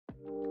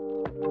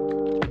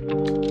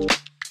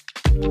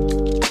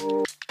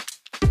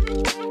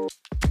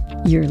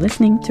You're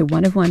listening to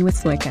One of One with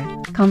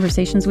Sloika,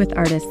 conversations with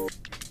artists.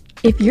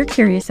 If you're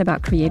curious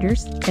about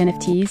creators,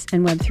 NFTs,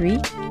 and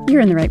Web3,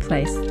 you're in the right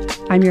place.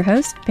 I'm your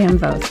host, Pam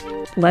Voth.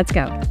 Let's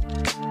go.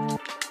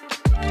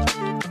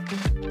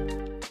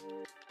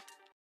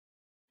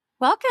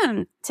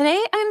 Welcome.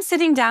 Today I'm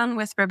sitting down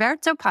with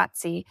Roberto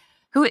Pazzi,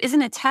 who is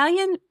an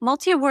Italian,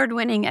 multi-award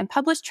winning and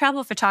published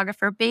travel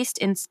photographer based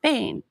in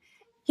Spain.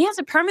 He has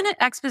a permanent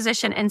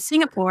exposition in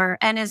Singapore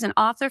and is an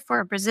author for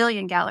a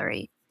Brazilian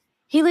gallery.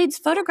 He leads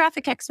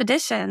photographic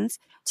expeditions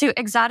to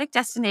exotic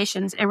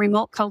destinations and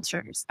remote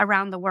cultures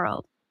around the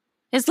world.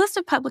 His list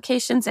of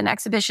publications and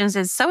exhibitions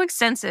is so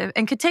extensive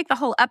and could take the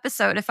whole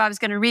episode if I was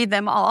going to read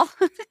them all.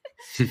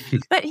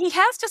 But he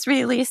has just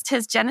released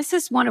his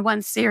Genesis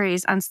 101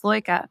 series on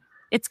Sloika.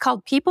 It's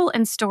called People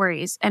and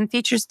Stories and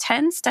features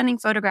 10 stunning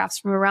photographs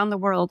from around the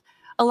world,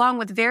 along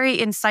with very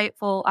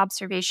insightful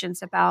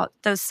observations about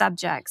those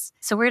subjects.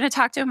 So we're going to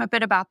talk to him a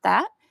bit about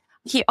that.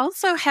 He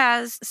also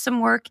has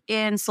some work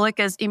in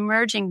Sloika's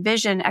Emerging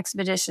Vision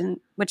expedition,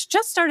 which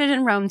just started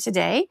in Rome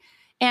today,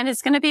 and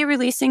is going to be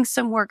releasing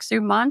some work through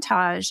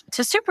Montage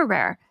to Super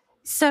Rare.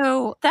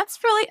 So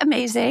that's really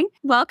amazing.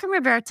 Welcome,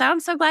 Roberto.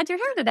 I'm so glad you're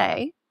here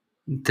today.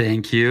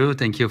 Thank you.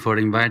 Thank you for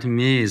inviting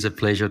me. It's a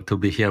pleasure to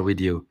be here with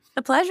you.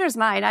 The pleasure is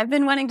mine. I've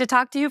been wanting to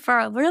talk to you for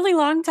a really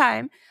long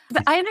time.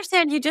 But I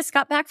understand you just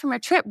got back from a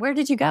trip. Where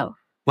did you go?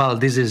 Well,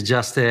 this is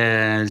just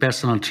a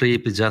personal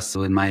trip, just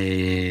with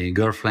my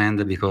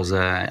girlfriend, because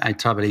I'm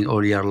traveling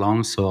all year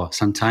long. So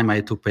sometimes I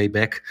have to pay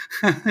back,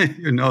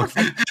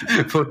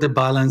 for the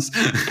balance.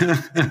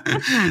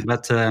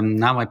 But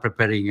now I'm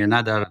preparing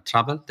another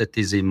travel that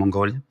is in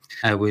Mongolia.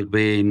 I will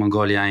be in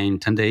Mongolia in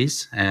 10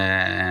 days.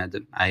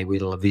 I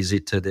will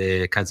visit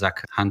the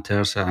Kazakh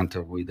hunters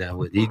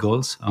with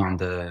eagles on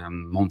the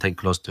mountain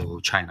close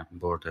to China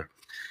border.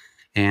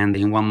 And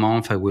in 1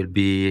 month,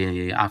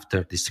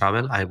 after this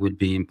travel, I will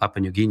be in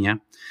Papua New Guinea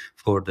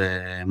for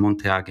the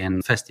Monte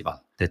Hagen Festival.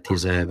 That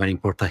is a very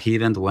important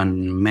event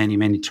when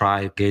many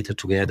tribes gather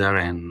together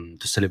and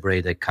to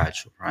celebrate their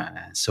culture. Right?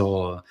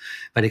 So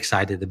very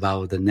excited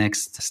about the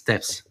next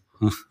steps.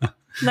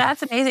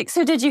 That's amazing.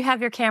 So did you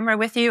have your camera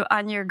with you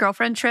on your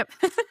girlfriend trip?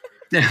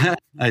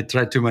 I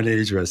try to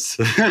manage this.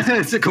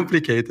 It's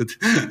complicated.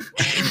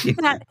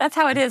 That's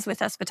how it is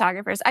with us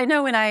photographers. I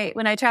know when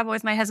I travel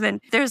with my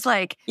husband, there's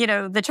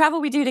the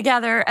travel we do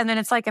together. And then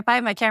it's like, if I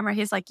have my camera,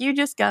 he's like, you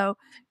just go.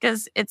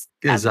 Because it's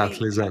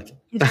exactly.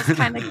 You just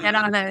kind of get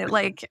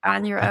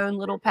on your own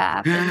little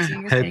path.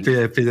 And do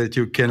your happy that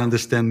you can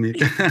understand me.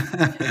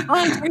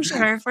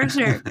 Oh, for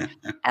sure.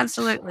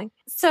 Absolutely.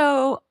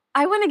 So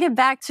I want to get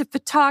back to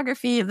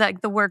photography,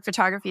 like the work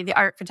photography, the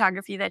art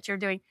photography that you're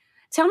doing.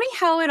 Tell me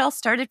how it all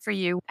started for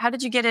you. How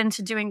did you get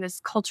into doing this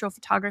cultural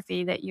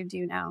photography that you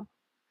do now?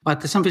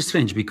 But it's something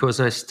strange because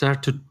I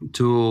started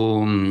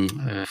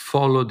to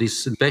follow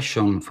this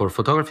passion for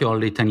photography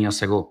only 10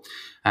 years ago.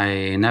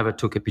 I never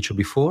took a picture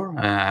before.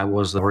 I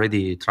was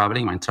already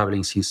traveling. I'm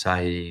traveling since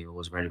I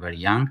was very, very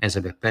young as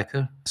a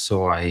backpacker.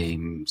 So I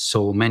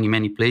saw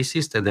many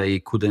places that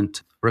I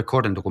couldn't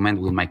record and document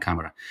with my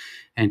camera.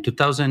 In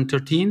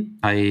 2013,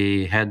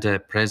 I had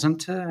a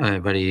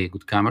very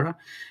good camera,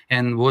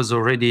 and was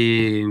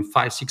already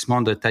 5-6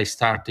 months that I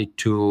started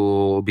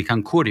to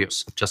become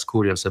curious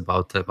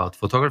about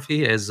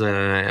photography as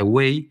a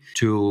way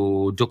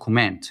to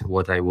document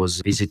what I was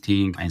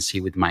visiting and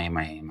see with my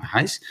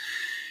eyes.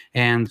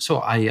 And so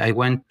I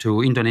went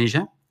to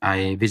Indonesia.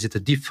 I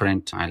visited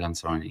different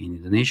islands in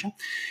Indonesia,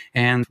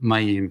 and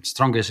my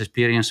strongest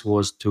experience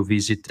was to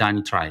visit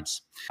tiny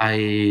tribes.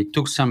 I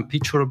took some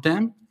picture of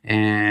them.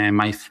 And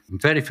my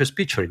very first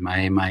picture in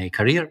my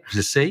career,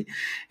 let's say.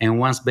 And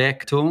once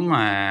back home,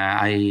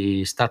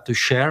 I start to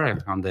share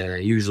on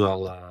the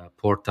usual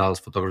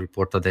photography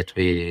portal that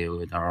we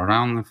are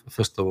around.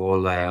 First of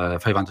all,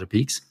 500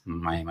 pics,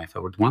 my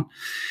favorite one.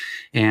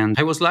 And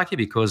I was lucky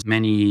because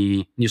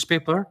many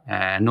newspapers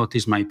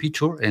noticed my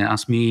picture and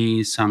asked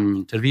me some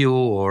interview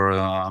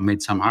or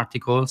made some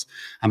articles.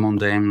 Among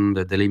them,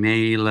 the Daily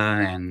Mail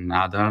and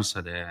others,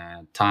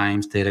 the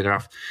Times,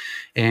 Telegraph.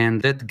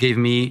 And that gave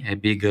me a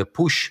big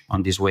push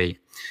on this way.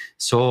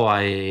 So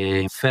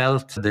I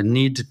felt the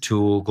need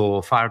to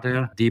go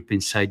further, deep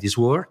inside this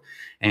world.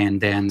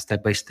 And then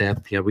step by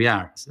step, here we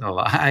are. So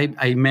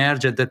I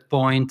merged at that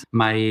point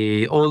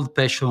my old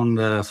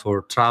passion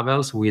for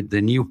travels with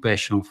the new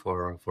passion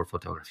for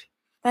photography.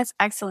 That's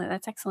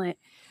excellent.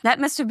 That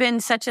must have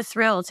been such a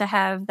thrill to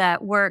have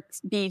that work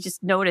be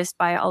just noticed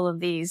by all of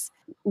these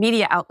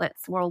media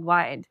outlets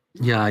worldwide.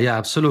 Yeah,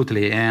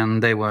 absolutely.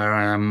 And they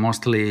were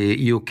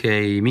mostly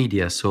UK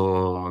media,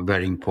 so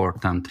very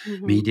important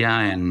media,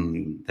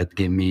 and that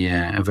gave me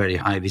a very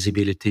high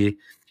visibility,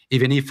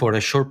 even if for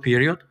a short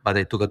period, but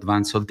I took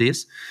advantage of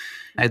this.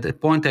 At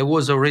that point, I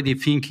was already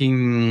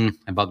thinking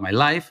about my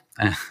life.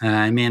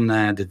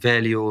 The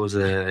values,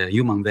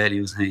 human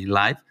values in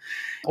life.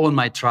 All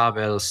my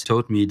travels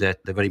taught me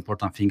that the very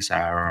important things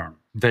are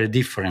very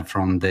different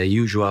from the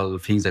usual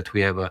things that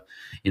we have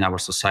in our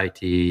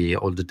society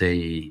all the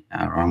day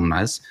around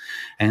us.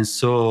 And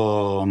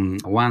so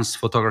once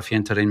photography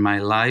entered in my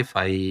life,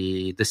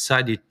 I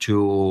decided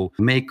to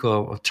make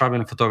travel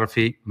and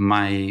photography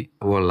my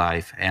whole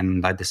life.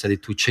 And I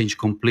decided to change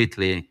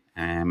completely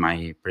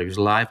my previous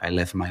life. I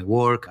left my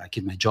work, I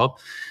quit my job.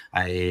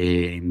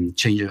 I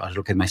changed, I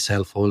look at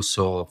myself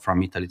also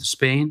from Italy to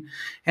Spain.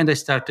 And I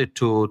started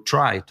to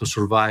try to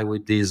survive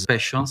with these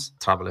passions,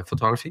 travel and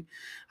photography.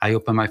 I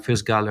opened my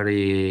first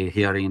gallery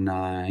here in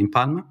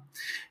Palma,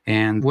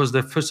 and was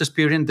the first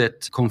experience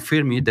that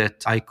confirmed me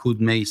that I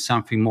could make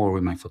something more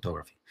with my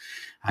photography.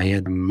 I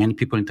had many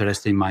people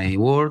interested in my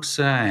works,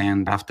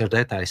 and after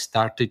that, I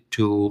started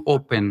to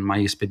open my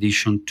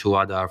expedition to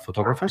other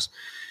photographers.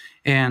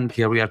 And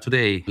here we are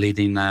today,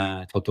 leading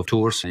photo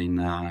tours in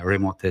the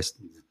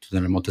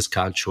remotest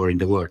culture in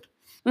the world.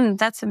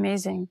 That's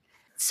amazing.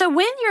 So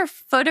when you're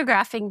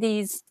photographing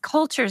these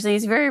cultures,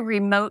 these very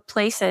remote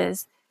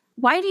places,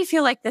 why do you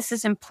feel like this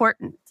is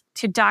important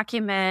to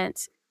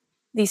document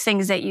these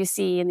things that you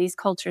see in these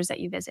cultures that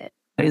you visit?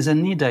 It's a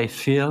need I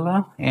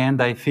feel,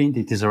 and I think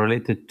it is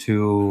related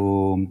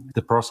to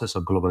the process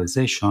of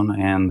globalization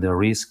and the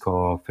risk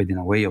of fading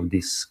away of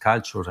these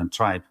cultures and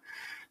tribes.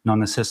 Not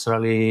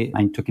necessarily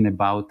I'm talking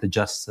about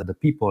just the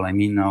people, I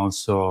mean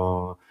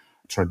also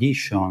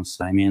traditions.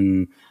 I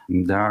mean,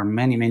 there are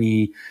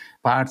many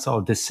parts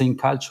of the same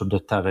culture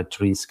that are at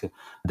risk.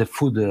 The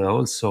food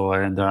also,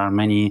 there are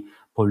many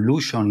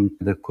pollution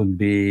that could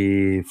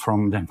be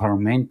from the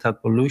environmental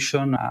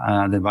pollution,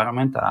 the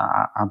environment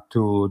up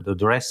to the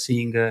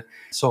dressing.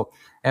 So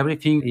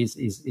everything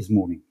is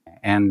moving,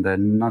 and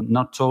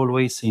not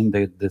always in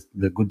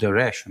the good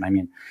direction. I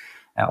mean,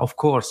 of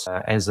course,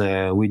 as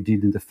we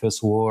did in the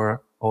First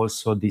War,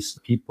 also these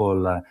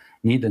people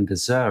need and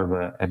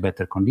deserve a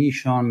better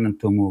condition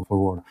to move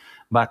forward.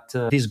 But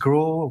this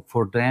growth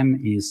for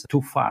them is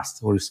too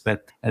fast with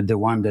respect to the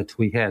one that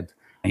we had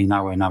in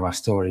our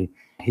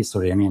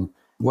history. I mean,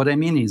 what I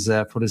mean is,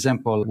 for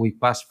example, we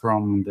passed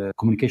from the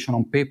communication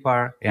on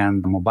paper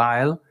and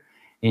mobile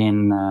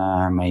in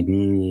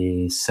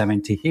maybe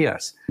 70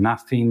 years.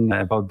 Nothing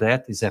about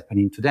that is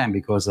happening to them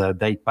because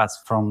they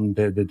passed from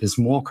the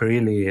smoke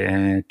really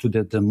to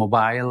the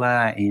mobile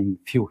in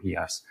few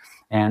years.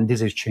 And this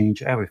has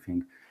changed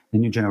everything. The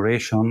new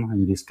generation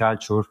in this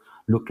culture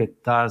look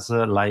at us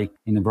like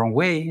in a wrong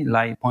way,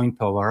 like point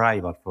of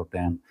arrival for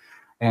them.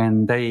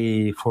 And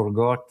they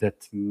forgot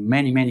that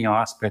many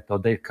aspects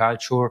of their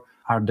culture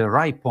are the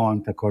right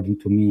point, according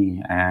to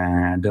me.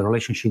 The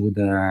relationship with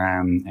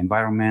the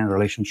environment,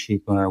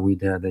 relationship with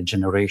the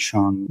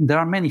generation. There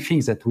are many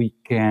things that we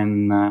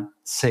can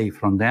say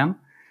from them.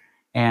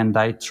 And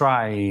I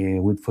try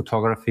with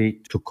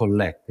photography to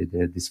collect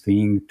this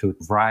thing, to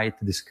write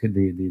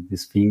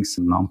these things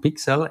on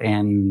pixel,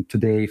 and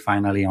today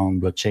finally on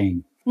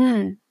blockchain.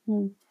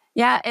 Mm-hmm.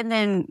 Yeah, and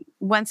then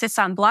once it's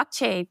on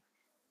blockchain,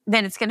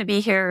 then it's going to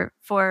be here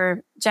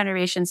for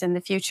generations in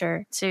the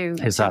future to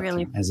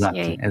really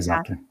appreciate.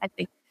 Exactly. I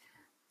think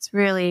it's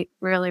really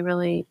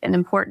an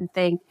important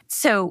thing.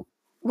 So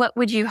what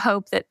would you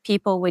hope that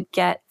people would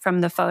get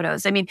from the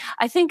photos? I mean,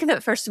 I think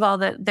that first of all,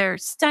 that they're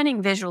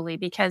stunning visually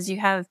because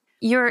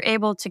you're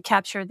able to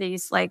capture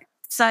these like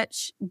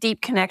such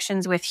deep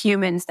connections with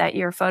humans that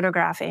you're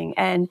photographing.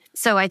 And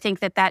so I think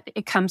that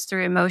it comes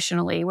through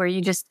emotionally where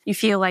you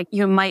feel like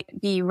you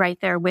might be right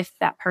there with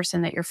that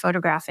person that you're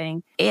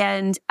photographing.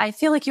 And I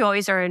feel like you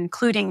always are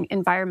including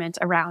environment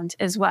around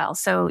as well.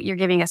 So you're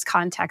giving us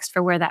context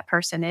for where that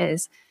person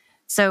is.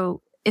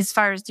 So as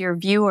far as your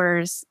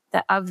viewers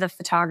of the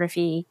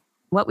photography,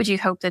 what would you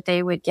hope that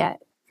they would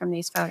get from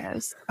these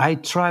photos? I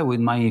try with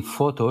my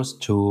photos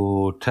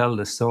to tell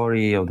the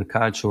story of the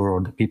culture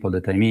or the people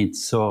that I meet.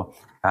 So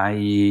I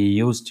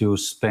used to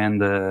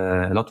spend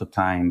a lot of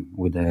time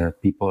with the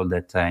people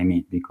that I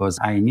meet because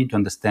I need to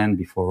understand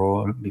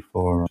before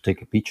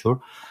take a picture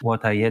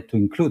what I had to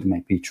include in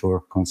my picture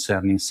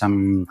concerning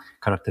some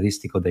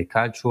characteristic of their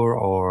culture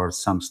or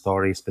some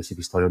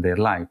specific story of their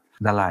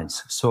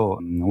lives. So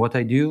what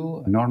I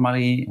do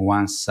normally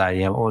once I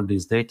have all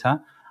this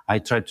data, I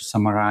try to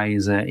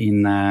summarize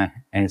in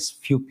as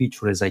few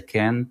pictures as I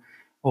can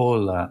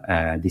all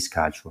this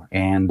culture.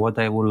 And what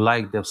I would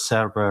like the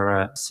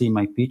observer see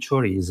my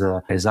picture is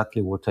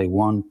exactly what I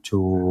want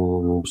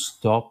to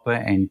stop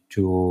and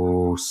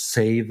to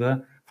save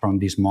from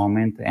this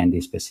moment and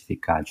this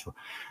specific culture.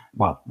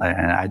 Well,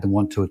 I don't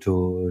want to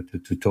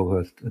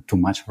talk too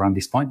much around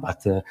this point,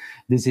 but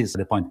this is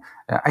the point.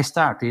 I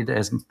started,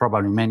 as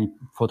probably many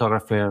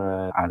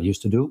photographers are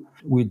used to do,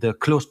 with the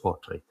close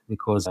portrait,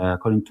 because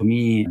according to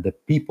me, the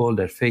people,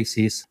 their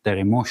faces, their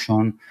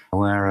emotion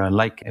were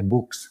like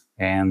books,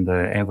 and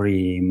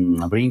every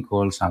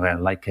wrinkles are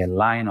like a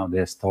line of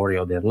the story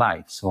of their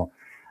life, so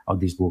of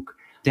this book.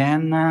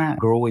 Then,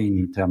 growing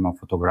in terms of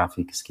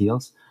photographic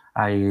skills,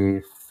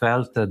 I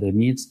felt the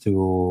need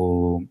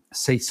to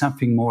say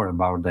something more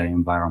about the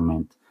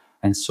environment.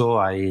 And so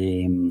I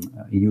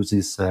use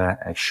this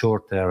a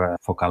shorter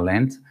focal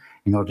length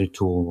in order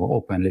to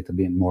open a little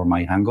bit more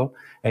my angle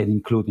and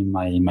include in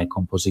my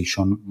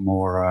composition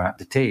more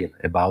detail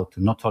about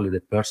not only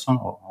the person,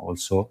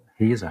 also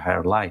his or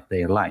her life,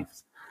 their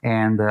lives.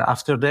 And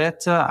after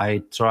that,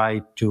 I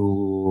try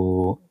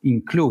to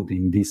include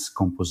in this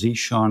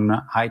composition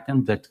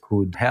items that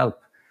could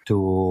help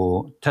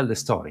to tell the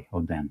story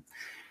of them.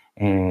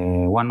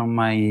 One of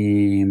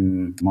my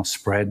most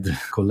spread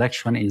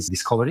collection is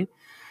Discovery.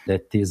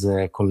 That is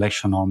a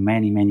collection of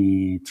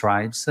many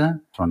tribes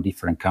from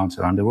different countries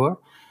around the world.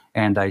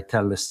 And I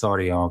tell the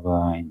story of,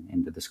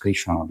 in the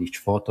description of each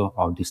photo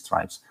of these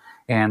tribes.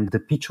 And the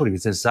picture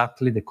is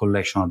exactly the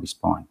collection of this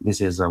point.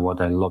 This is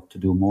what I love to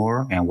do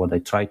more and what I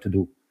try to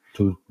do,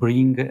 to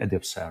bring the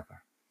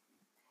observer.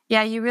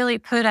 Yeah, you really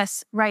put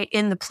us right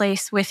in the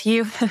place with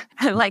you.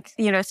 Like,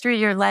 through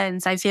your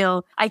lens, I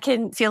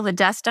can feel the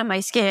dust on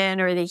my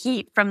skin or the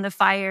heat from the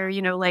fire,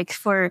 like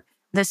for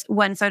this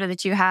one photo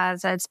that you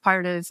have that's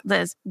part of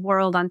this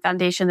World on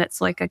Foundation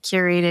that's like a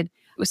curated,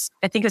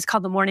 I think it was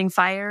called the Morning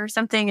Fire or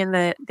something. And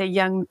the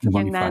young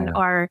men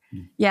are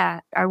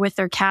with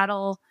their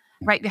cattle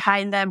right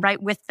behind them,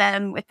 right with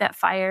them, with that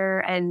fire.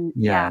 And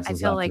yes, I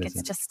feel like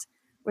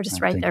we're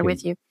just right there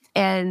with you.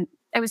 And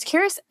I was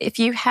curious if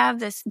do you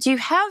have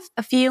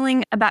a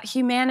feeling about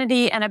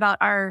humanity and about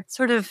our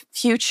sort of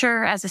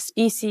future as a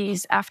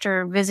species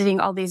after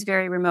visiting all these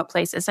very remote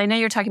places? I know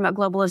you're talking about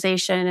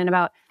globalization and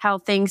about how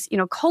things,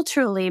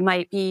 culturally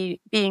might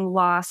be being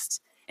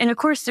lost. And of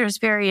course, there's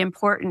very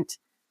important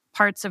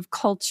parts of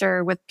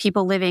culture with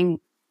people living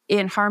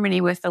in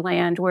harmony with the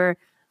land where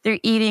they're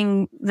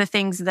eating the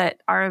things that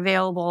are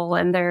available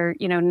and they're,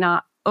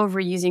 not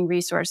overusing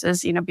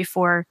resources,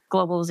 before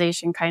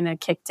globalization kind of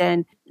kicked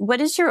in.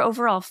 What is your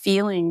overall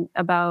feeling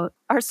about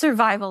our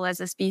survival as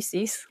a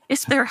species?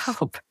 Is there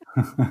hope?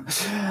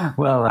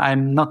 Well,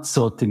 I'm not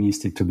so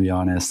optimistic, to be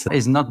honest.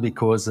 It's not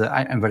because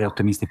I'm a very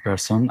optimistic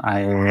person.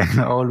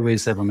 I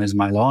always have a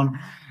smile on.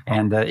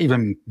 And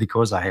even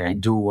because I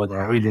do what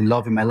I really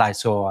love in my life,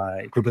 so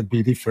I couldn't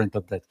be different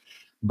of that.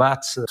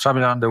 But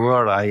traveling around the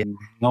world, I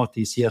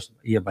notice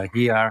year by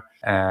year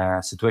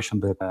situation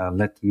that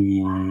let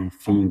me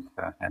think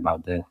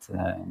about that.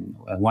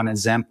 One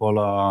example,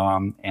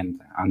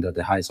 and under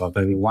the eyes of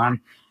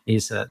everyone,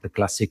 is the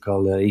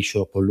classical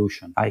issue of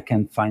pollution. I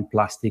can find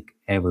plastic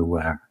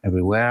everywhere,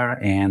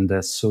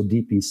 and so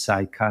deep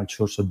inside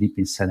culture, so deep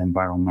inside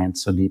environment,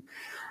 so deep.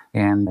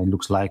 And it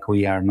looks like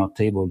we are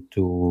not able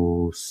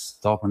to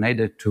stop,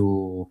 neither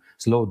to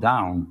slow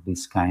down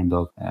this kind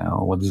of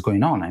what is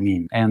going on.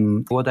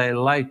 And what I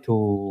like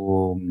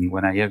to,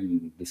 when I have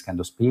this kind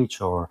of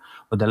speech, or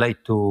what I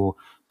like to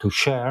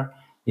share,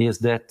 is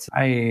that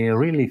I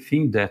really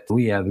think that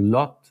we have a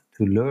lot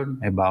to learn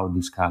about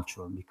this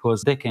culture,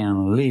 because they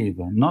can live,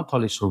 not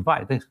only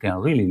survive, they can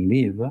really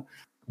live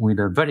with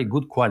a very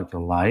good quality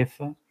of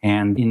life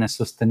and in a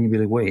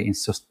sustainable way.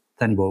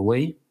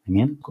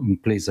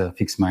 Please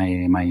fix my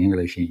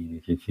English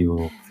if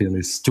you feel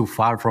it's too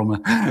far from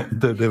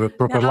the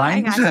proper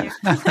line. I got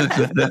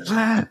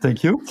you.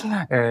 Thank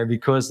you.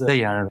 Because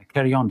they are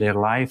carry on their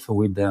life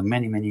with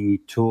many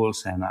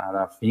tools and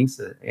other things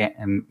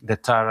and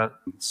that are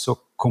so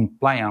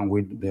compliant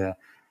with the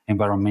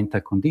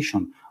environmental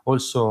condition.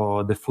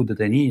 Also, the food that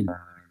they need,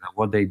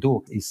 what they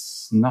do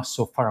is not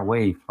so far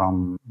away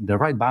from the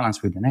right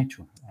balance with the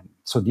nature.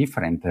 So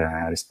different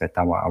respect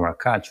our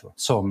culture.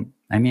 So,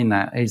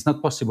 it's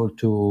not possible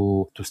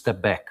to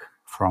step back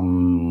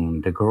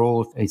from the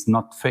growth. It's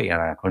not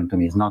fair, according to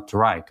me. It's not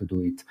right to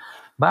do it.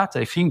 But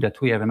I think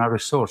that we have enough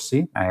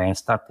resources,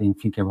 starting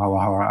thinking about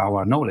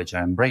our knowledge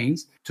and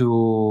brains,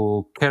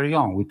 to carry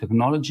on with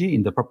technology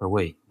in the proper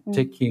way,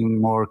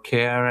 taking more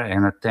care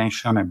and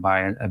attention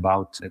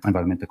about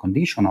environmental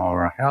condition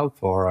or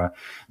health or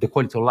the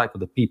quality of life of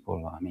the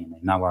people,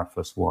 in our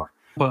first world.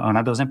 Well,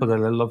 another example that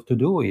I love to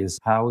do is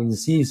how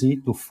it's easy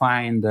to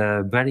find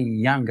very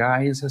young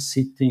guys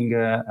sitting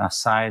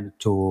aside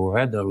to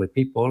elderly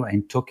people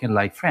and talking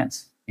like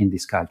friends in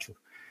this culture.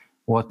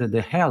 What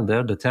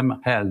the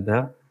term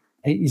elder,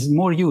 is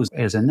more used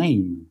as a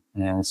name,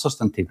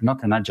 substantive,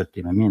 not an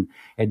adjective.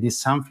 It is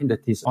something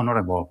that is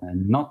honorable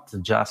and not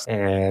just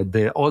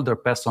the older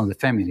person of the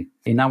family.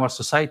 In our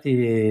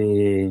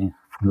society,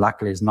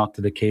 luckily, it's not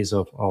the case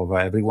of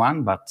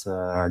everyone, but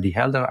the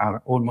elder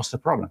are almost a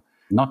problem,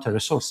 not a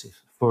resource.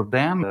 For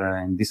them,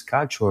 in this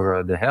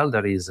culture, the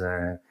elder is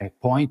a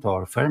point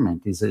or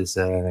ferment.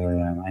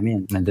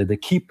 The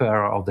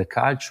keeper of the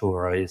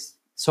culture is.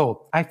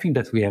 So I think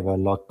that we have a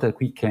lot that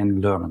we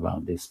can learn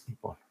about these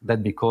people.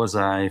 That because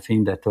I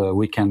think that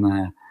we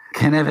can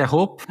have a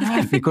hope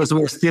because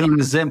we're still an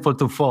example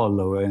to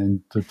follow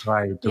and to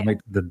try to make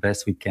the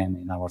best we can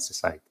in our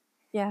society.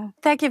 Yeah,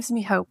 that gives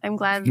me hope. I'm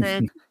glad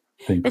that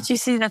that you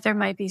see that there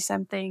might be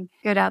something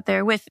good out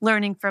there with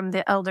learning from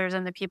the elders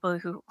and the people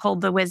who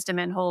hold the wisdom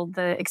and hold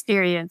the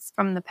experience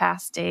from the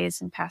past days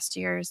and past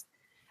years.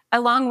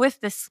 Along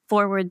with this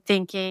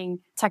forward-thinking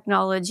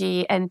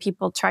technology and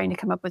people trying to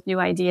come up with new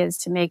ideas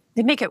to make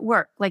it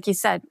work. Like you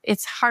said,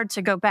 it's hard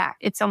to go back.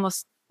 It's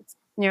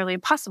nearly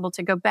impossible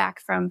to go back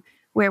from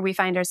where we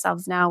find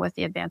ourselves now with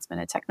the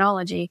advancement of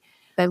technology.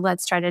 But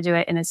let's try to do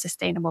it in a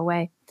sustainable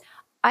way.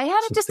 I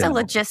had just a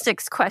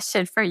logistics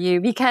question for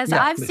you, because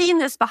I've seen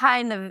this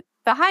behind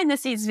the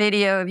scenes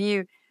video of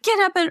you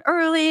getting up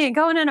early and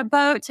going in a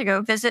boat to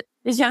go visit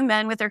these young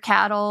men with their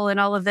cattle and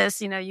all of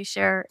this. You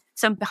share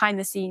some behind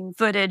the scene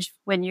footage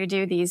when you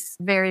do these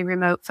very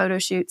remote photo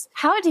shoots.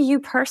 How do you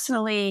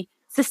personally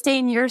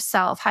sustain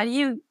yourself? How do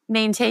you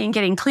maintain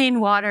getting clean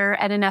water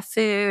and enough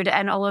food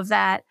and all of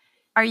that?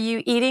 Are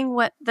you eating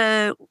what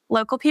the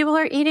local people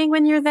are eating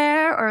when you're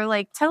there?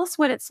 Or tell us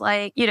what it's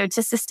like,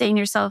 to sustain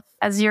yourself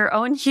as your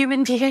own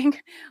human being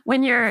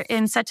when you're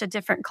in such a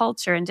different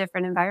culture and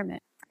different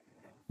environment.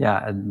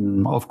 Yeah,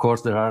 of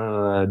course, there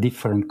are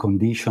different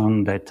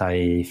conditions that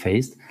I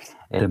faced.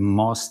 The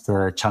most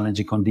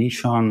challenging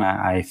condition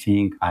I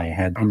think I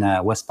had in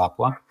West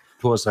Papua.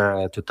 It was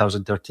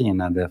 2013,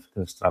 the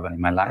first travel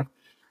in my life.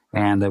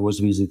 And I was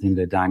visiting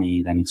the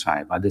Dani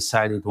tribe. I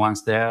decided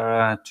once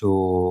there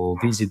to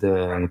visit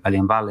the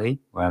Palian Valley,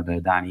 where the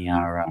Dani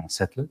are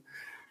settled,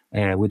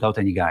 without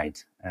any guide.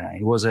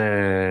 It was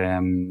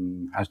a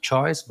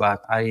choice,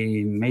 but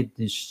I made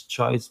this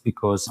choice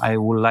because I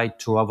would like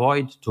to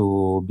avoid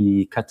to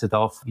be cut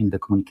off in the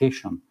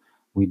communication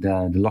with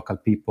the local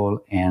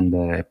people and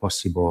a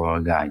possible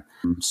guide.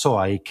 So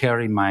I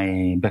carry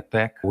my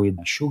backpack with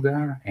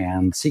sugar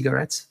and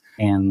cigarettes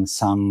and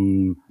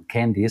some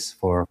candies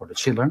for the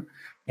children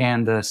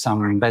and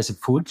some basic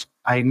food.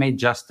 I made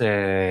just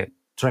a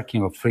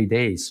trekking of 3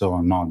 days, so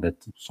not that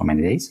so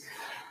many days.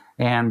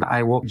 And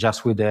I walked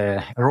just with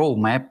a road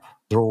map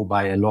drawn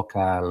by a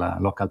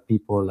local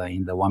people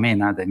in the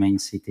Wamena, the main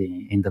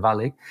city in the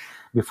valley,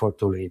 before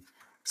to leave.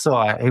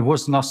 So it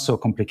was not so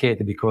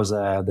complicated because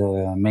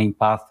the main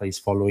path is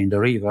following the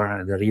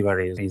river. The river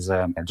is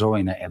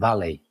drawing a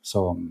valley,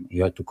 so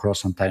you have to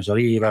cross sometimes the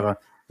river.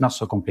 Not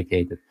so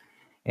complicated.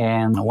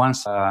 And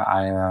once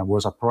I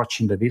was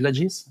approaching the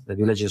villages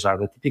are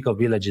the typical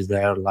villages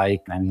there,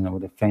 like,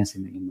 with a fence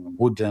in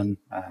wooden,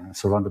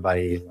 surrounded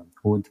by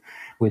wood,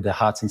 with the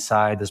huts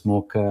inside, the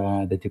smoke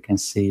that you can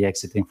see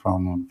exiting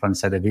from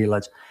inside the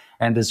village.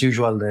 And as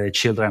usual, the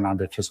children are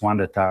the first one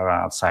that are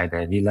outside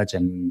the village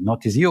and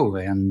notice you,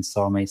 and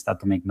so may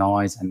start to make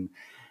noise, and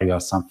you are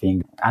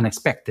something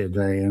unexpected.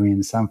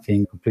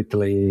 Something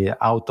completely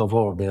out of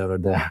order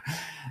there.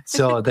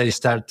 So they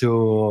start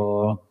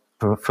to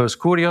first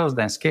curious,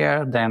 then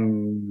scared,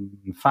 then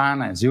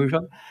fun as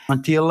usual,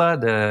 until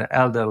the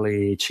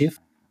elderly chief,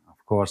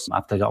 of course,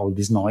 after all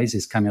this noise,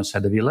 is coming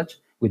outside the village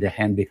with a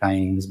hand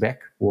behind his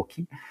back,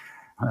 walking,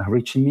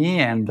 reaching me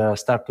and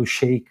start to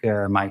shake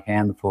my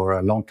hand for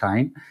a long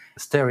time,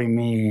 staring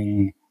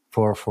me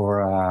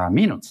for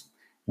minutes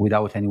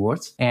without any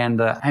words. And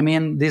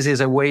this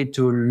is a way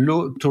to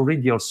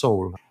read your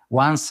soul.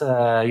 Once you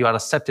are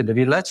accepted the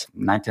village,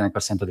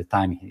 99% of the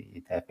time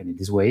it happens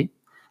this way,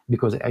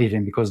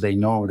 because they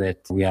know that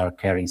we are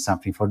carrying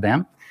something for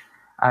them.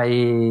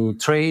 I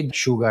trade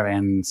sugar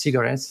and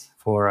cigarettes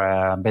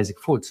for basic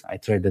foods. I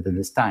traded at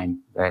this time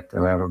that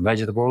were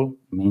vegetable,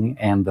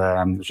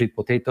 and sweet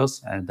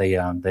potatoes.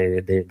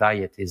 Their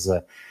diet is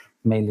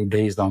mainly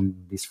based on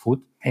this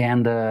food.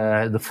 And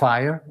the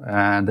fire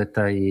that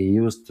I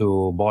used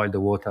to boil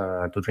the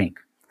water to drink.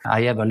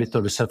 I have a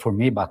little reserve for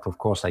me, but of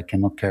course I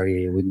cannot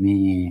carry with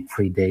me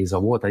 3 days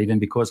of water, even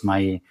because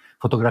my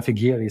photographic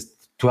gear is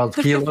 12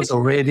 kilos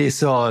already.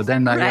 So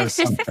then I have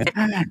something.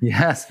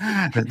 Yes.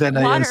 Then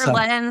Water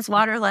lens.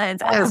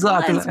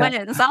 Exactly.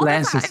 Lens all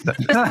lenses.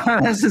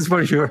 Lenses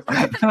for sure.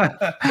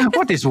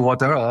 What is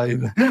water?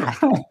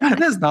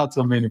 That's not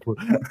so meaningful.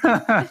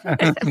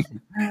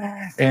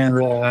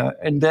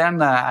 And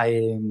then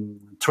I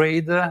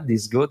trade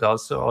this good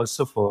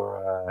also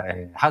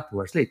for hut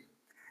where sleep.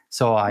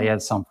 So I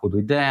had some food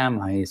with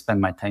them. I spent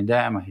my time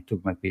there. I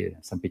took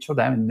some pictures of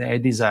them.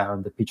 And these are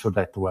the pictures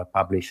that were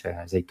published,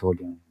 as I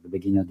told you at the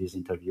beginning of this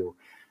interview,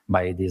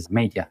 by these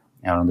media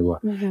around the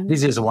world. Mm-hmm.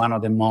 This is one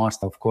of the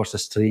most, of course,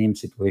 extreme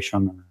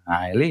situations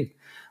I live.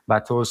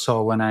 But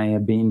also when I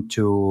have been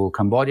to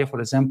Cambodia, for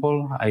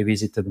example, I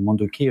visited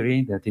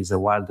Mondulkiri. That is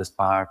one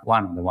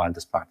of the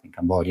wildest parts in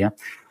Cambodia.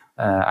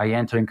 I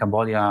entered in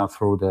Cambodia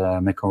through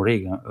the Mekong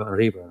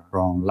River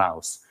from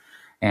Laos.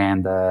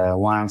 And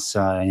once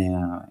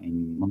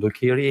in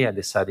Mondulkiri, I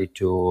decided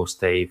to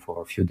stay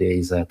for a few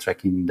days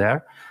trekking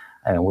there.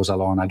 I was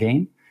alone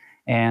again.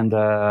 And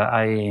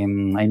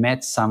I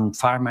met some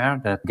farmer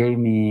that gave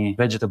me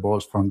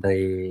vegetables from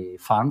the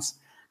farms,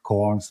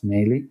 corns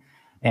mainly.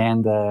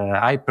 And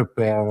I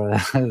prepare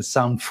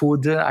some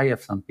food. I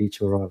have some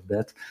picture of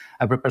that.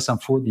 I prepare some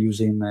food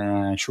using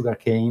sugar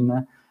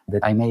cane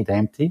that I made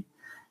empty.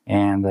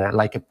 And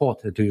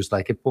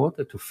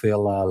to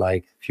fill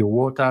like few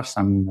water,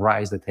 some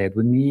rice that I had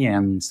with me,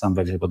 and some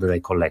vegetable that I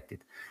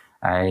collected.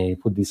 I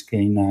put this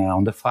cane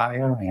on the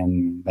fire,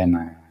 and then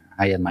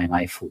I had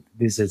my food.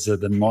 This is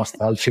the most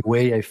healthy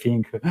way, I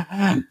think,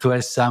 to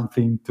have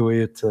something to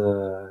eat.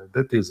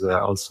 That is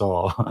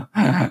also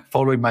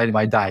following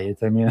my diet.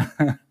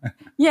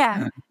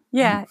 Yeah.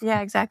 Yeah,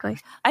 exactly.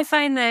 I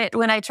find that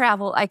when I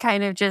travel, I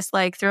kind of just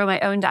like throw my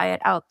own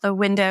diet out the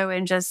window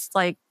and just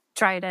like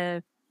try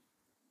to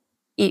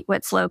eat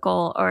what's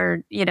local,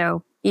 or,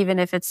 even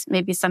if it's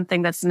maybe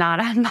something that's not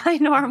on my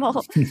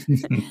normal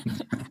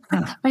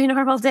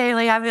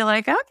daily, I'd be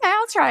like, okay,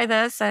 I'll try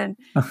this.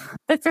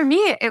 But for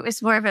me, it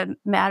was more of a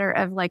matter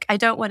of like, I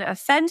don't want to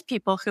offend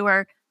people who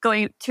are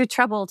going to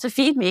trouble to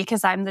feed me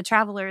because I'm the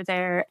traveler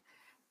there.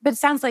 But it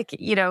sounds like,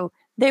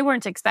 they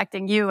weren't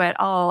expecting you at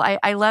all.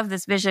 I love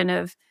this vision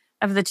of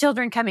the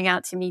children coming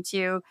out to meet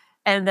you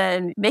and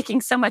then making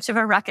so much of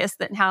a ruckus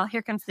that now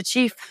here comes the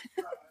chief.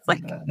 It's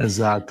like,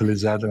 Exactly.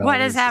 what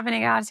is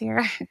happening out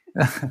here?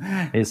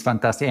 It's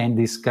fantastic. And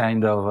this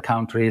kind of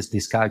countries,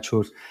 these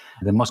cultures,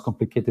 the most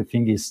complicated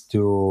thing is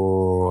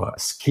to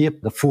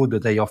skip the food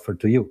that they offer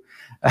to you.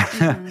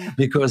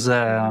 Because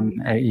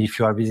if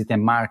you are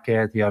visiting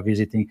market, you are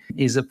visiting,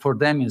 for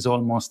them is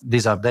almost,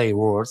 these are their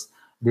words,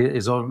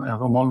 it's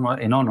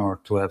almost an honor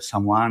to have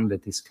someone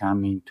that is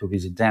coming to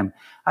visit them.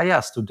 I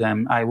asked to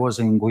them, I was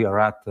in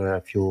Gujarat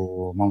a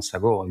few months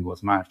ago, it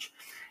was March,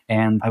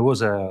 and I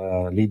was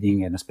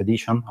leading an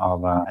expedition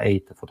of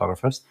 8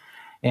 photographers.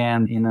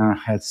 And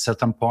at a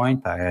certain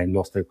point, I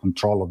lost the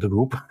control of the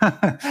group.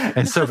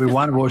 And so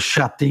everyone was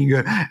shouting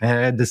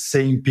at the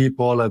same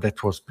people.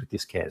 That was pretty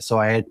scary. So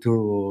I had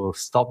to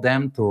stop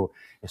them to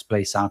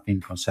explain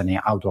something concerning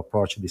how to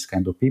approach this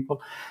kind of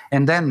people.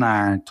 And then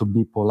to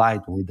be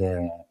polite with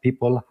the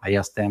people, I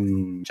asked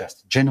them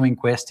just genuine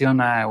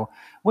question.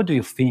 What do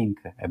you think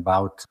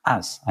about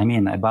us? I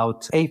mean,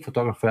 about a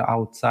photographer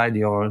outside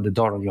the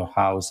door of your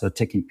house,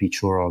 taking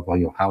picture of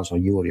your house or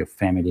you or your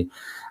family.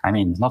 I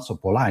mean, it's not so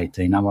polite.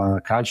 In our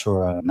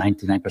culture,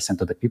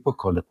 99% of the people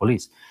call the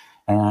police.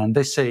 And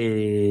they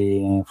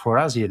say, for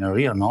us, it's a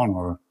real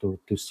honor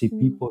to see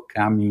people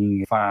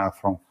coming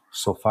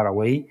so far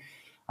away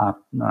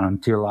up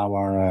until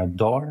our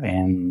door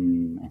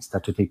and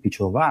start to take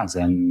picture of us.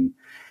 And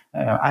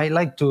I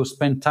like to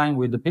spend time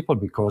with the people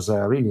because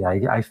really,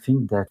 I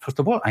think that, first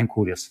of all, I'm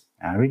curious.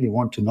 I really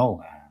want to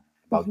know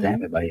about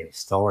them, about their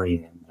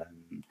story,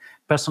 and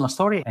personal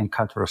story and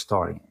cultural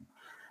story.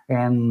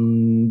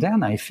 And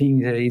then I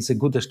think it's a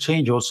good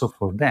exchange also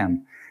for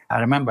them. I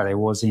remember I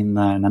was in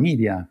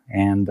Namibia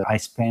and I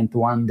spent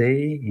one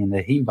day in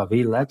the Himba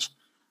village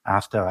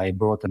after I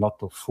brought a lot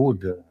of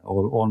food,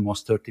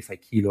 almost 35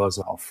 kilos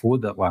of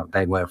food. Well,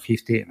 they were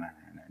 50,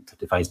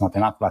 35 is not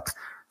enough, but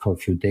for a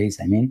few days,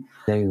 I mean,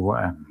 they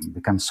were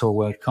become so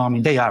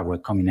welcoming. They are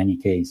welcome in any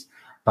case.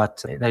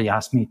 But they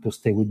asked me to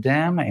stay with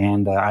them,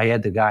 and I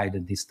had a guide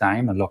at this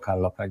time, a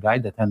local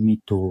guide that helped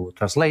me to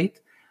translate.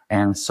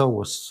 And so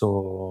was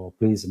so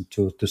pleased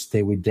to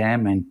stay with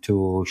them and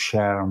to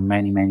share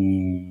many,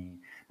 many,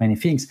 many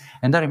things.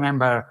 And I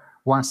remember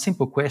one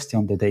simple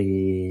question that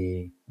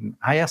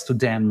I asked to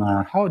them,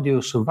 how do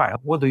you survive?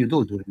 What do you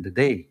do during the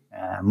day?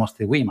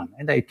 Mostly women.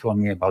 And they told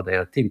me about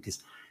their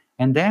activities.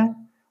 And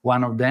then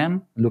one of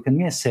them looked at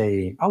me and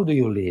say, how do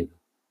you live?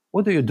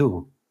 What do you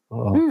do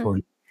for?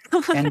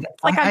 And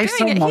like I'm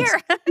doing it here.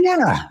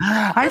 Yeah,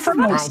 I find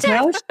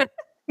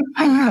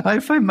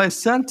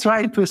myself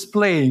trying to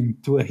explain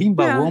to a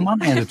Himba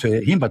woman and to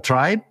a Himba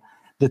tribe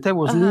that I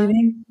was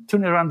living,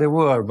 turning around the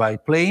world by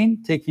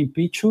plane, taking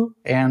picture,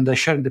 and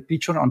sharing the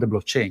picture on the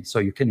blockchain. So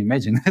you can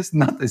imagine it's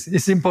not a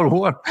simple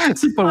word.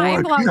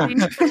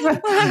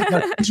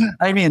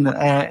 I mean,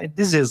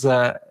 this is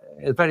a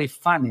very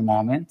funny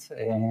moment,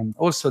 and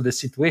also the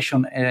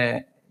situation.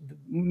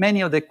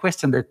 Many of the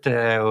questions that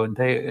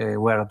they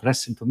were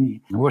addressing to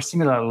me were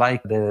similar,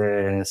 like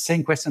the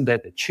same question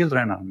that the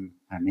children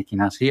are making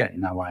us here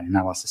in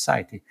our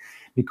society.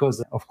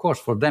 Because, of course,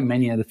 for them,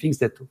 many of the things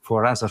that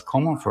for us are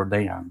common, for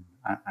them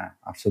are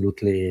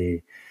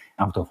absolutely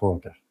out of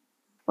order.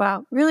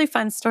 Wow, really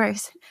fun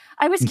stories.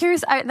 I was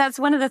curious, that's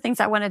one of the things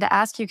I wanted to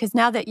ask you, because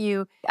now that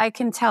I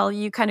can tell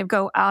you kind of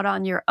go out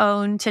on your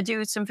own to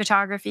do some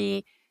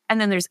photography. And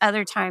then there's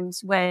other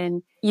times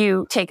when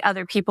you take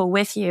other people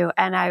with you.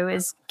 And I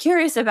was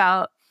curious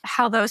about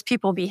how those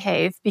people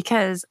behave,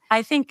 because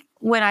I think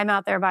when I'm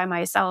out there by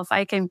myself,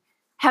 I can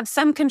have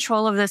some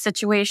control of the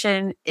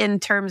situation in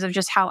terms of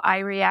just how I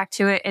react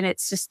to it. And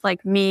it's just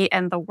like me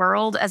and the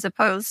world, as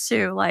opposed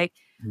to like,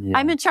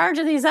 I'm in charge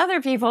of these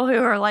other people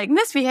who are like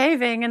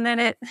misbehaving, and then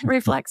it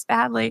reflects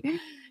badly,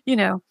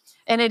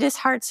 And it is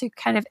hard to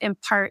kind of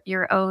impart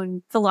your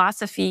own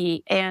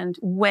philosophy and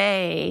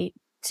way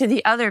to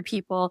the other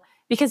people,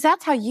 because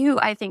that's how you,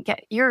 I think,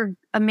 get your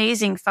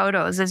amazing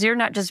photos, is you're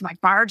not just like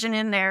barging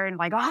in there and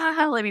like,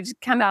 let me just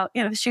come out,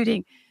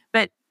 shooting.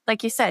 But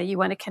like you said, you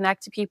want to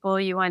connect to people,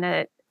 you want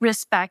to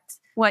respect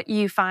what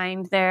you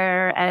find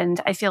there.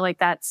 And I feel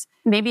like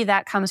maybe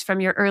that comes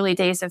from your early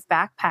days of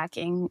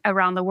backpacking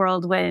around the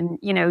world when,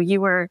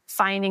 you were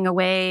finding a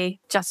way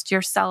just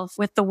yourself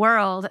with the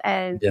world.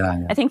 And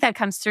I think that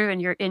comes through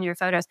in your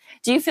photos.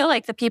 Do you feel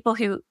like the people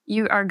who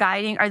you are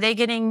guiding, are they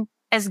getting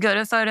as good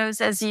of photos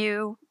as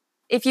you,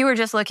 if you were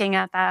just looking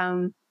at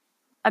them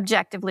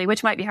objectively,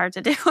 which might be hard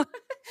to do,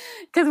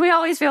 because we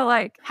always feel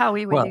like how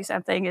we would do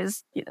something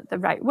is the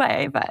right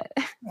way. But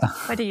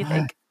what do you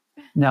think?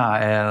 No,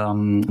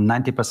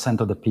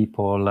 90% of the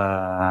people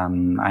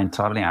I'm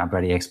traveling are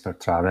very expert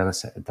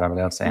travelers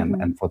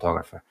and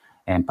photographers,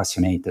 and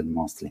passionate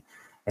mostly.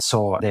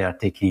 So they are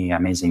taking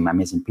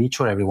amazing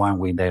picture, everyone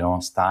with their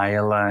own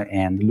style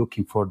and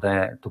looking for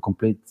to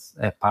complete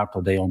a part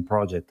of their own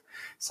project.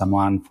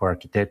 Someone for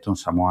architecture,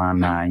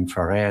 someone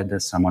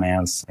infrared, someone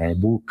else a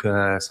book,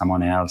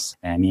 someone else,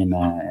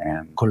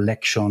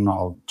 collection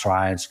of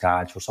trials,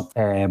 sculptures.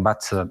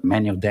 But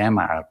many of them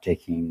are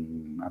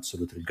taking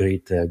absolutely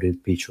great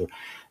picture.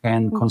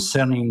 And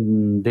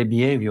concerning the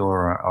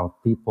behavior of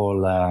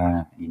people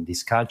in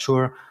this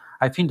culture,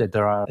 I think that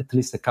there are at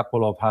least a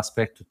couple of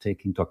aspects to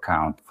take into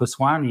account.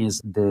 First one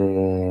is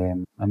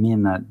the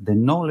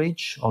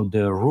knowledge of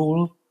the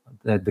rule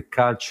that the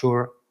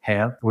culture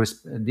has,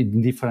 the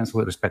difference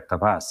with respect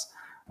of us.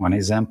 One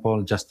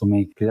example, just to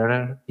make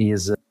clearer,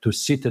 is to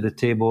sit at the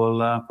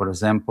table, for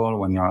example,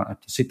 when you are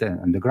to sit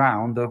on the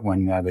ground,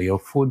 when you have your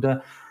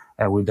food,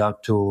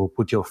 without to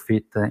put your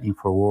feet in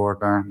forward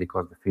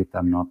because the feet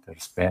are not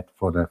respect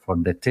for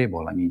the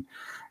table. I mean,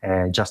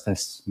 just a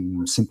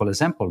simple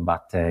example,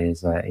 but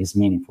is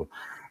meaningful.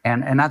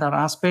 And another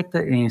aspect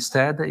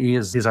instead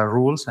is these are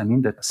rules. I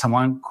mean that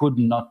someone could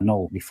not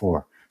know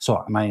before.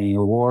 So my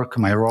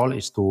role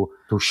is to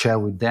share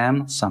with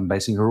them some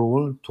basic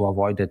rule to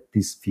avoid that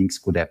these things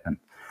could happen.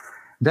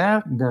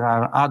 There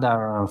are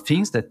other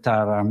things that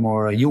are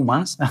more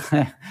humans,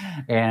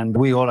 and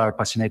we all are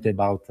passionate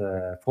about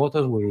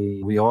photos.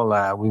 We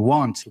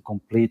want to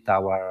complete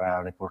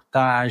our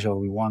reportage, or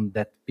we want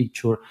that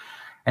picture.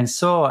 And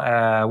so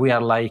we are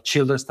like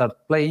children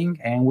start playing,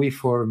 and we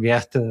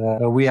forget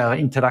we are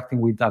interacting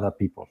with other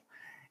people.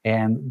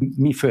 And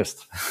me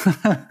first.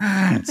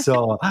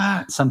 So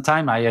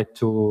sometimes I had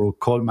to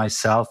call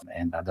myself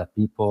and other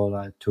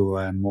people to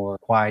a more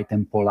quiet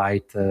and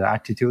polite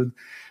attitude.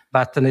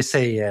 But let's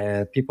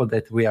say people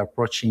that we are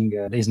approaching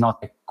is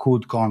not a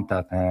good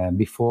contact.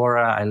 Before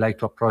I like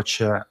to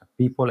approach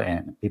people,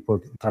 and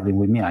people traveling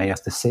with me, I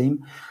ask the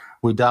same,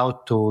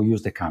 without to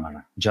use the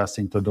camera, just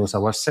introduce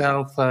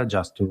ourselves,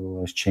 just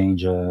to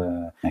exchange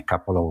a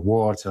couple of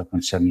words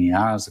concerning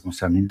us,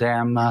 concerning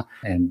them,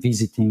 and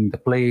visiting the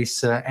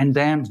place, and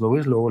then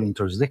slowly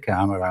introduce the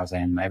cameras,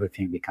 and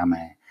everything become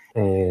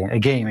a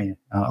game,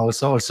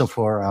 also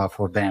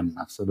for them,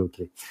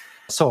 absolutely.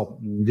 So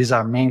these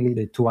are mainly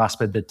the two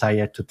aspects that I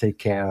had to take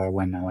care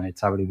when I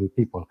travel with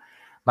people.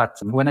 But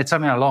when I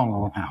travel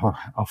alone,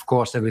 of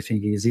course,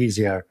 everything is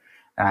easier.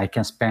 I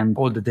can spend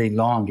all the day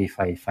long if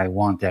I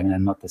want. I mean,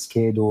 I'm not a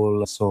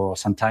schedule. So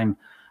sometimes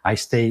I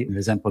stay, the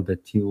example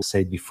that you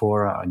said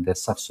before, in the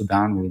South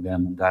Sudan with the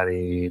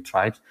Mundari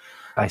tribe.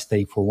 I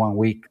stay for 1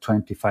 week,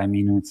 25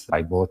 minutes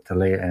by boat,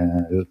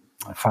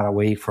 far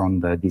away from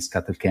this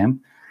cattle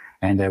camp.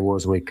 And I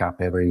was wake up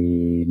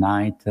every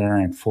night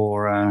at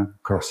 4,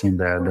 crossing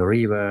the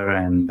river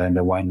and then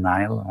the White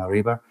Nile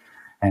River,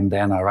 and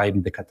then arrive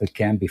in the cattle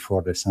camp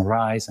before the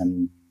sunrise.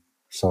 And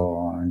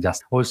so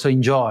just also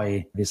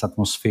enjoy this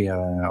atmosphere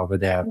over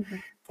there. Mm-hmm.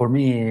 For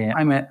me,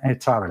 I'm a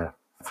traveler,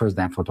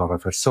 first-time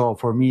photographer. So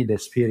for me, the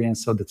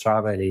experience of the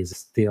travel is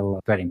still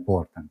very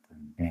important.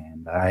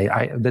 And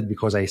that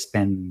because I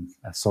spend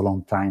so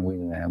long time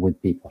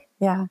with people.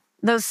 Yeah.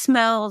 Those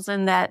smells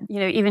and that,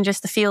 even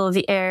just the feel of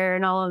the air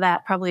and all of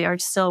that probably are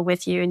still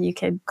with you, and you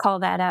could call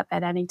that up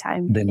at any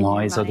time. The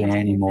noise of the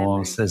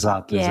animals,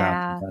 exactly.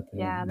 Yeah, exactly.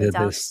 Yeah, the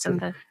ducks and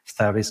the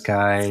starry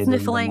sky.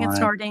 Sniffling and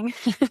snorting.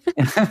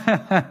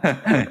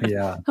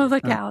 Yeah. Oh,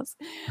 the cows.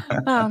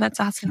 Oh, that's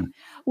awesome.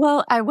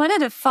 Well, I wanted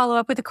to follow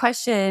up with a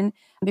question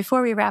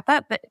before we wrap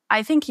up, but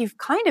I think you've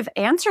kind of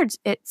answered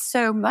it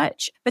so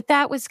much. But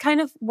that was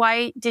kind of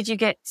why did you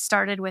get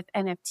started with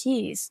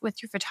NFTs,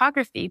 with your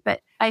photography?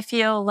 But I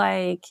feel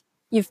like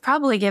you've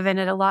probably given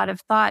it a lot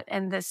of thought,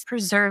 and this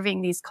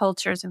preserving these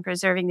cultures and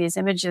preserving these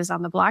images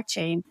on the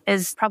blockchain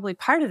is probably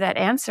part of that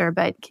answer.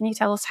 But can you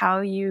tell us how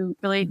you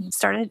really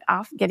started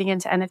off getting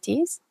into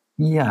NFTs?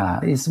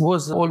 Yeah, it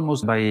was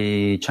almost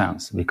by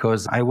chance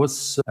because I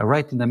was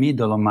right in the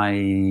middle of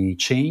my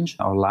change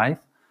of life.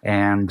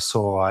 And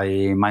so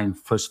my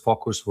first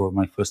focus for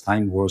my first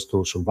time was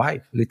to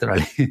survive,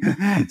 literally.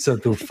 So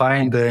to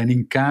find an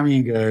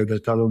incoming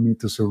that allowed me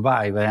to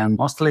survive. And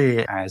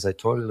mostly, as I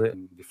told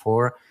you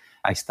before,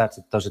 I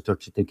started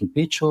 2013 taking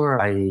picture.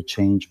 I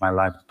changed my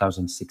life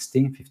in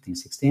 15,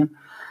 16.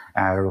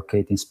 I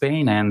relocated in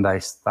Spain, and I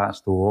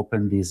started to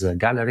open this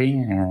gallery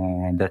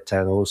that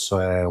had also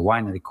a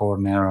winery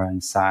corner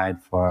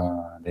inside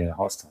for the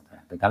host of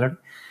the gallery.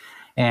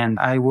 And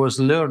I was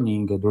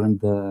learning during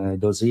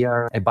those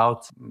years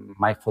about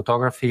my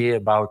photography,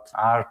 about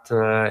art,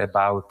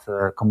 about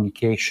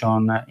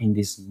communication in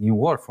this new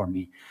world for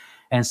me.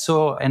 And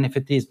so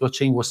NFTs,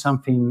 blockchain was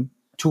something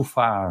too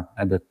far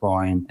at that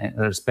point,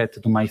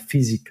 respect to my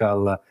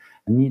physical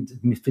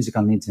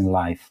needs in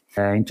life.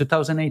 In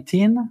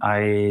 2018,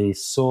 I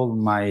sold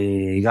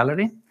my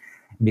gallery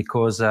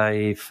because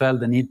I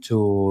felt the need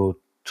to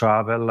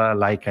travel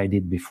like I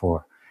did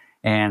before.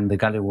 And the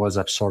gallery was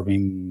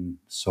absorbing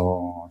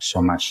so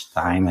much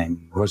time,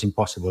 and it was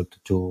impossible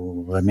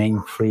to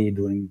remain free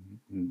during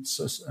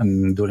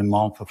during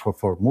month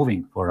for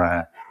moving,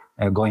 for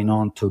going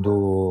on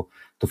to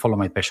follow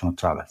my passion of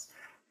travels.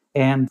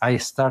 And I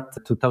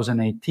started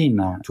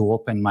 2018 to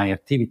open my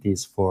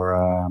activities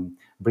for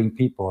bring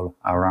people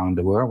around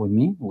the world with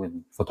me, with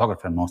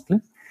photographers mostly.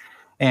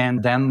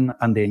 And then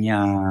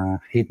pandemia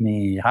hit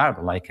me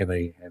hard, like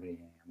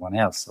everyone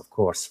else, of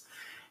course.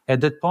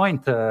 At that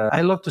point,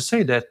 I love to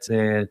say that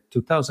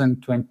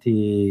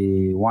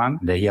 2021,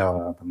 the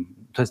year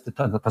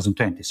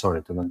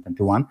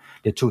 2021,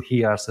 the 2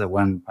 years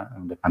when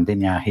the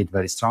pandemic hit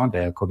very strong,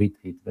 the COVID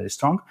hit very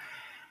strong,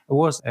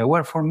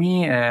 were for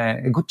me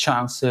a good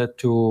chance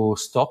to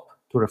stop,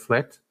 to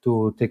reflect,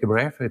 to take a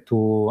breath,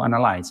 to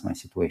analyze my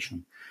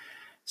situation.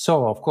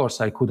 So, of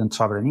course, I couldn't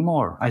travel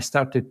anymore. I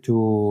started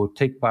to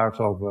take part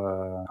of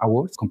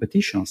awards,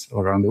 competitions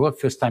around the world,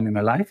 first time in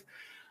my life.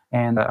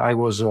 And I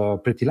was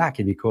pretty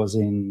lucky because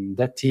in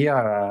that year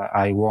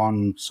I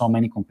won so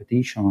many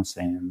competitions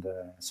and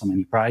so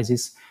many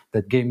prizes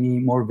that gave me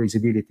more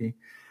visibility.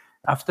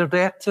 After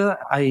that,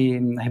 I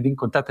have been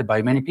contacted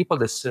by many people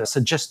that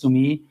suggest to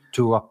me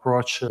to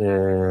approach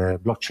the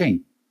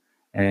blockchain.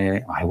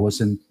 I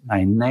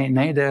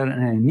neither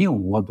knew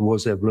what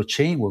was a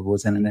blockchain, what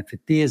was an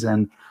NFTs,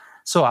 and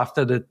so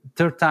after the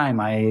third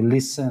time I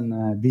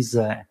listen this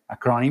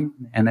acronym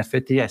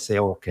NFT, I say,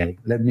 okay,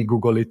 let me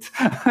Google it.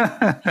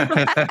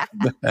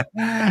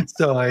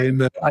 So I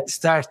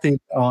started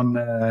on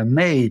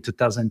May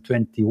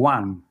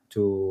 2021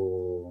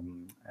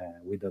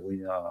 with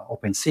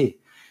OpenSea.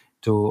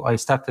 I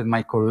started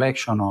my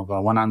collection of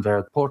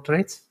 100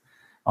 portraits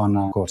on,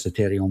 of course,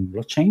 Ethereum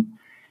blockchain.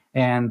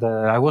 And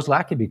I was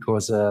lucky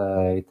because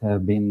it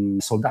had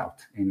been sold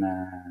out in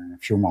a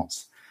few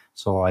months.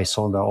 So I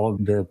sold all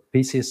the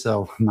pieces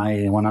of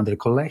my 100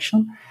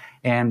 collection.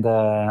 And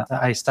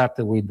I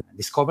started with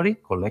Discovery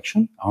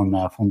collection on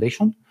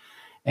Foundation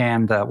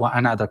and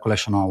another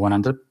collection of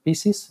 100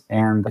 pieces.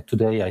 And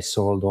today I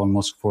sold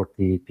almost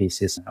 40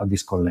 pieces of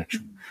this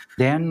collection.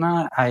 Then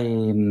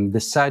I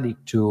decided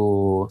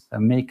to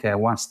make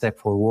one step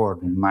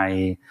forward in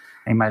my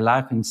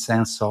life in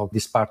sense of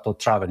this part of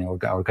traveling,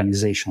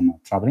 organization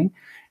of traveling.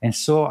 And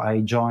so I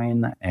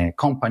joined a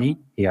company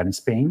here in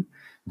Spain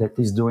that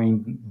is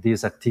doing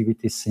these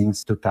activities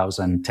since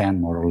 2010,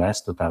 more or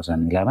less,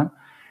 2011.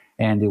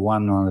 And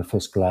one of the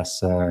first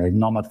class,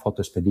 Nomad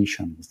Photo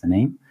Expedition is the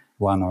name,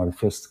 one of the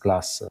first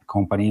class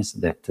companies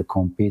that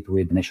compete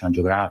with National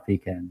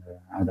Geographic and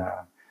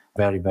other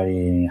very,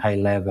 very high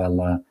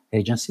level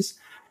agencies.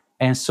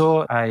 And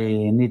so I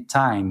need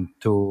time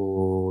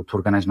to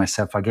organize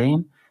myself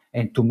again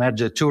and to merge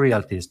the two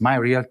realities, my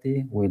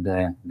reality with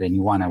the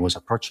new one I was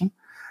approaching.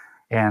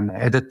 And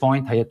at that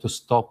point, I had to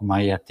stop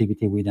my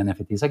activity with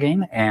NFTs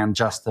again. And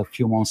just a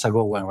few months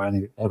ago,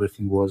 when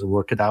everything was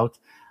worked out,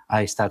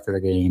 I started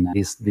again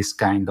this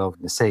kind of,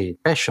 let's say,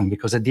 passion,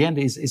 because at the end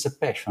is a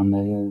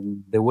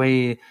passion. The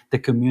way the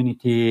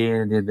community,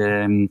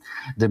 the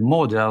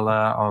model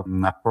of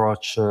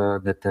approach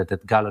that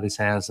galleries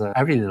has,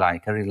 I really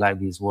like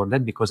this word.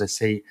 That because I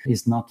say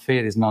it's not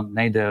fair, it's not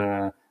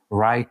neither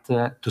right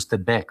to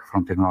step back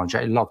from technology.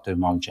 I love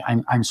technology.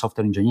 I'm a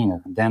software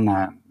engineer. Then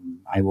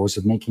I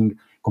was making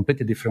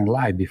completely different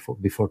life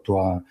before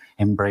to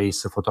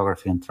embrace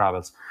photography and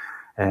travels.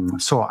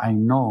 So I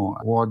know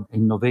what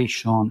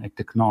innovation and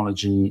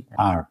technology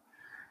are.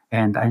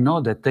 And I know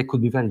that they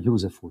could be very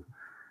useful.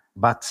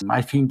 But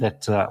I think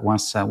that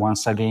once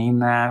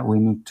again, we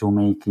need to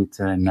make it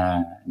in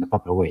a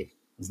proper way.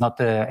 It's not,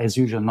 as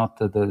usual, not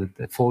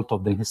the fault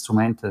of the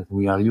instrument that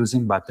we are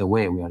using, but the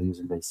way we are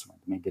using the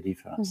instrument make a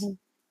difference. Mm-hmm.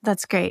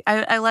 That's great.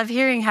 I love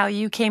hearing how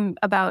you came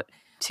about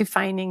to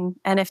finding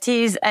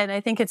NFTs, and I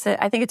think it's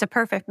a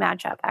perfect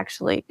matchup.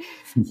 Actually,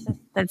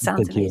 that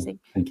sounds amazing.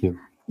 Thank you.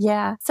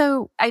 Yeah.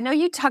 So I know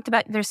you talked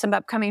about there's some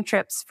upcoming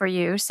trips for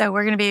you. So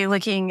we're going to be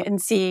looking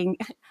and seeing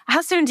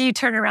how soon do you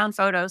turn around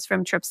photos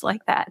from trips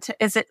like that?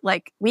 Is it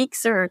like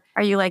weeks, or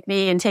are you like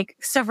me and take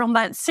several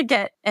months to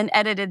get an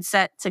edited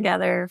set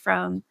together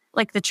from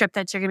like the trip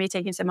that you're going to be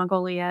taking to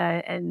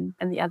Mongolia and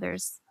the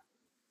others?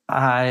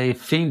 I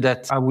think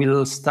that I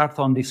will start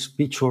on this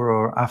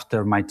picture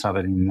after my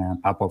travel in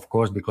Papua, of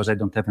course, because I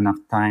don't have enough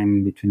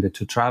time between the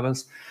two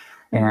travels.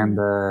 And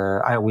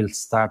I will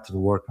start to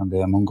work on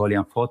the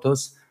Mongolian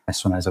photos as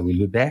soon as I will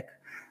be back.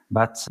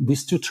 But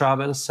these two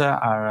travels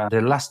are the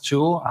last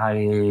two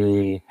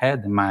I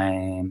had in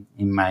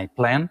my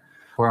plan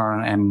for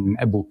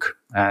a book.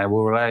 I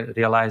will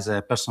realize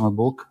a personal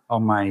book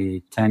on my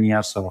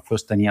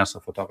first 10 years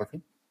of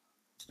photography,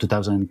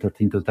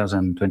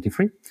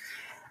 2013-2023.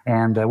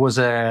 And it was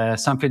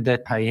something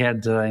that I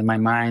had in my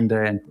mind,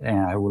 and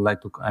I would like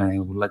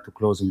to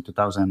close in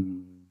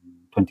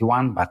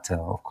 2021. But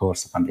of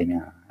course, the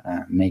pandemic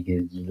make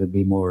it a little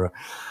bit more.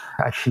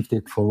 I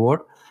shifted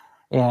forward,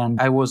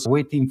 and I was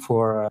waiting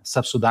for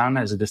South Sudan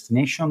as a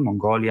destination,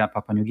 Mongolia,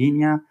 Papua New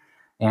Guinea,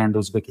 and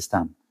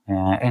Uzbekistan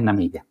and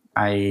Namibia.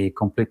 I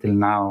completed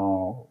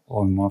now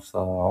almost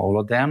all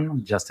of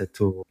them. Just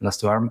the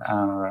last two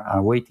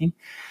are waiting.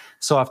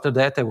 So after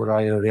that, I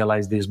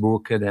realized this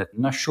book that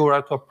I'm not sure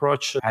how to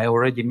approach. I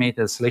already made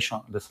the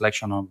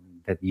selection of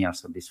 10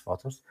 years of these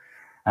photos.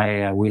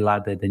 I will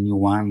add the new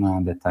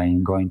one that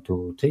I'm going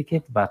to take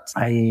it, but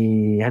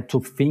I had to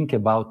think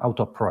about how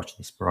to approach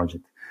this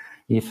project.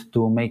 If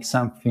to make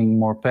something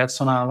more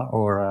personal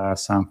or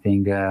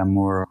something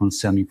more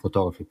concerning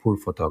photography, pure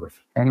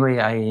photography. Anyway,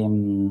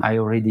 I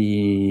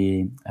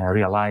already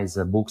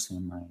realized books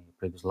in my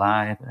previous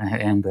life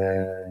and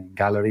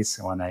galleries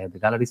when I had the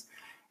galleries.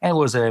 And it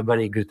was a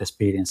very great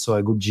experience. So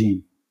a good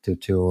gym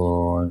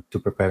to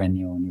prepare a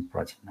new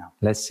project now.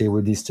 Let's see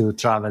with these two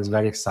travels.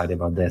 Very excited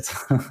about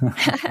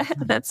that.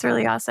 That's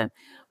really awesome.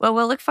 Well,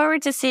 we'll look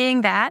forward to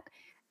seeing that.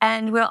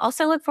 And we'll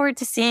also look forward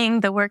to seeing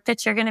the work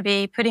that you're going to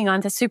be putting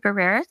onto Super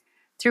Rare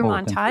through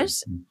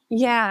montage.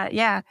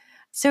 Yeah.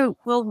 So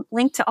we'll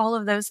link to all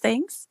of those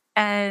things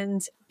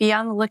and be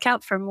on the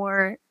lookout for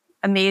more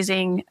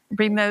amazing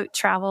remote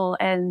travel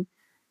and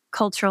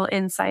cultural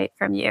insight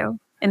from you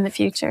in the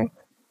future.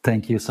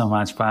 Thank you so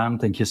much, Pam.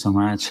 Thank you so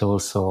much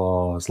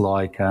also,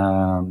 Sloik,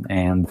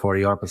 and for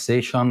your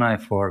appreciation,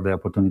 for the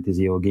opportunities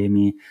you gave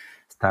me,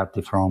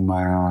 starting from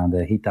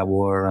the HIT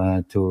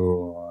Award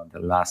to the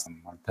last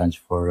montage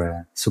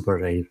for Super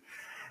Rare.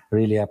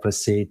 Really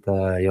appreciate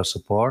your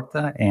support,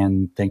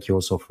 and thank you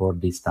also for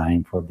this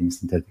time, for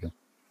this interview.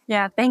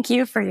 Yeah, thank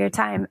you for your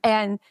time.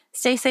 And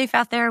stay safe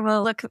out there.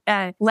 We'll look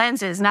at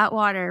lenses, not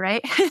water,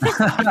 right?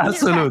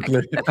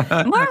 Absolutely.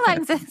 More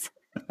lenses.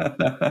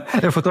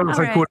 A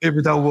photographer could live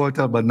without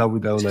water, but not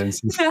without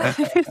lenses.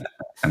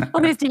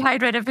 All these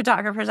dehydrated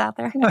photographers out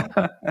there.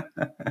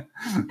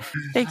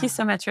 Thank you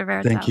so much,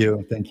 Roberto. Thank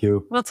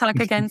you. We'll talk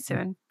again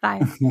soon.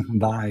 Bye.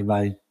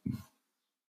 Bye.